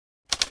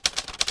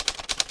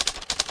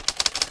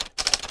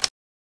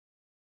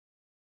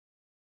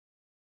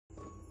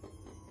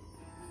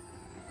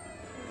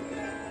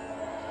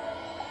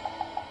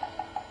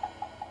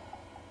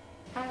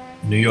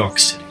New York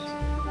City,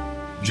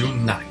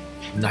 June 9,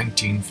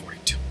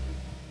 1942.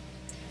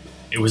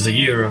 It was the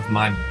year of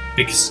my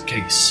biggest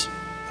case,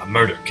 a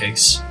murder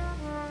case,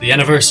 the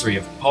anniversary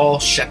of Paul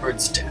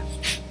Shepard's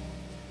death.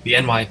 The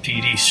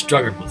NYPD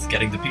struggled with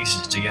getting the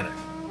pieces together.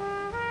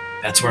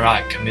 That's where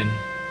I come in,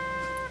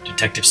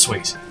 Detective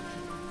Swayze,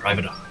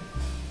 private eye.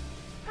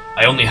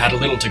 I only had a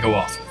little to go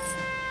off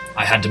of.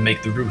 I had to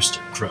make the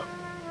rooster crow.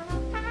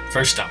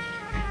 First up,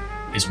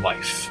 his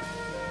wife,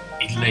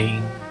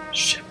 Elaine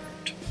Shepard.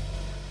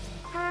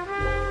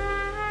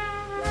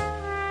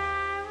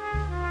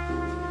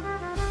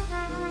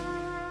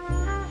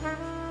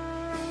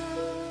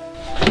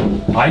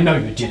 I know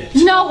you did it.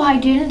 No, I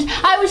didn't.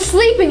 I was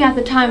sleeping at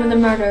the time of the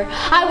murder.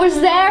 I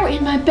was there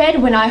in my bed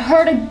when I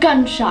heard a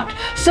gunshot.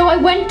 So I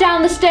went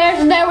down the stairs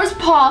and there was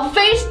Paul,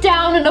 face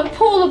down in a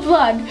pool of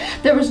blood.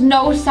 There was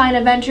no sign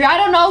of entry. I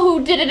don't know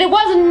who did it. It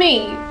wasn't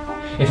me.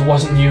 If it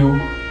wasn't you,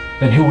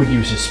 then who would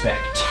you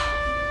suspect?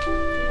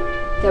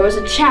 There was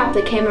a chap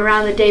that came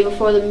around the day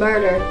before the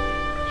murder.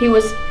 He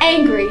was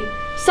angry.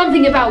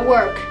 Something about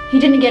work. He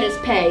didn't get his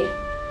pay.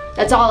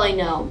 That's all I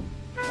know.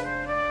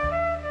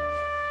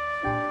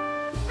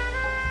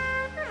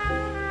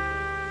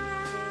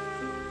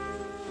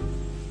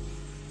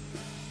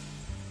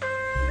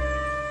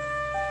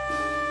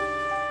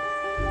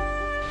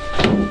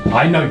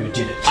 I know you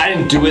did it. I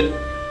didn't do it.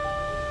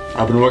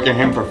 I've been working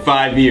him for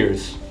 5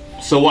 years.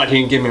 So what? He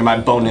didn't give me my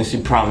bonus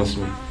he promised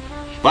me.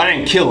 But I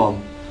didn't kill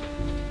him.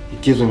 He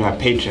gives me my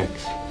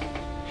paychecks.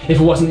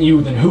 If it wasn't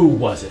you, then who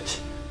was it?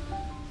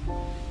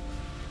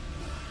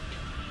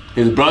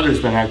 His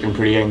brother's been acting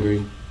pretty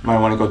angry. Might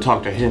want to go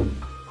talk to him.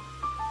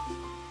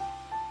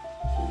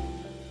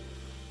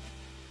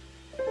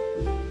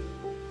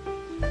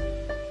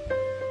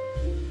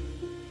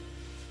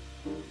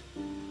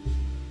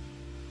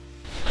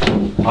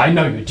 I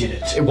know you did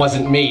it. It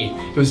wasn't me.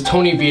 It was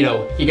Tony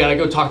Vito. You gotta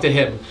go talk to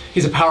him.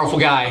 He's a powerful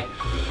guy.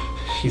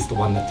 He's the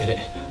one that did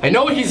it. I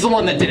know he's the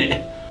one that did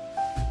it.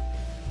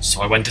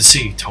 So I went to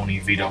see Tony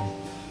Vito.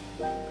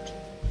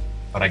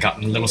 But I got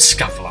in a little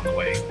scuffle on the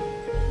way.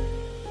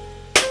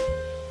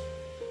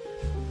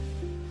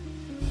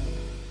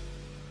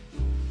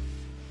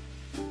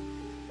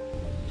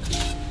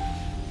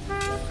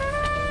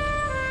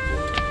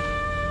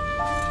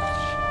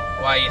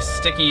 Why are you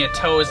sticking your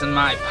toes in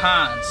my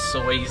pond,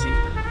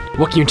 Swayze?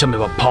 What can you tell me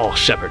about Paul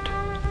Shepard?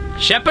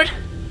 Shepard?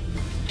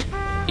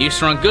 He used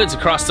to run goods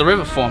across the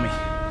river for me.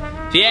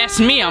 If you ask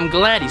me, I'm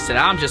glad, he said.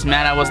 I'm just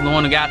mad I wasn't the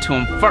one who got to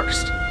him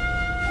first.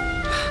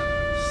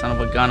 Son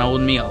of a gun owed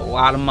me a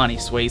lot of money,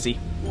 Swayze.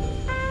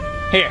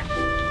 Here.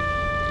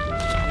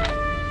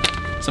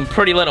 Some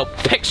pretty little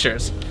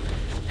pictures.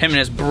 Him and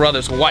his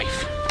brother's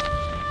wife.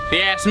 If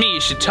you ask me, you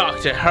should talk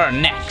to her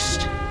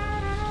next.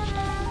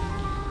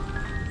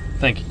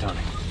 Thank you, Tony.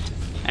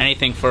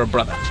 Anything for a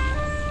brother.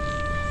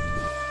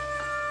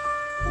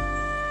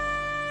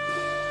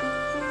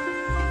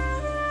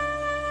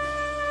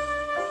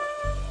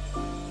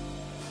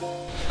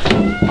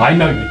 I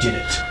know you did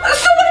it. So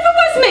what if it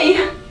was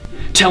me?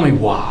 Tell me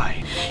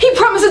why. He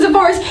promised a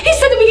divorce. He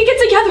said that we could get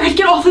together, I'd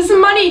get all this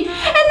money.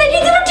 And then he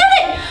never did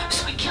it.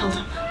 So I killed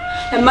him.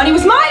 That money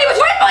was mine. It was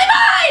rightfully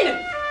mine!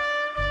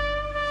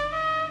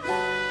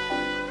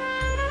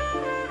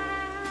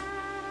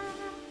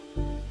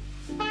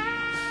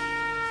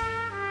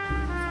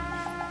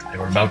 They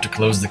were about to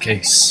close the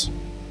case.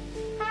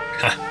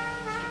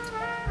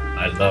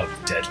 I love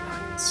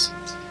deadlines.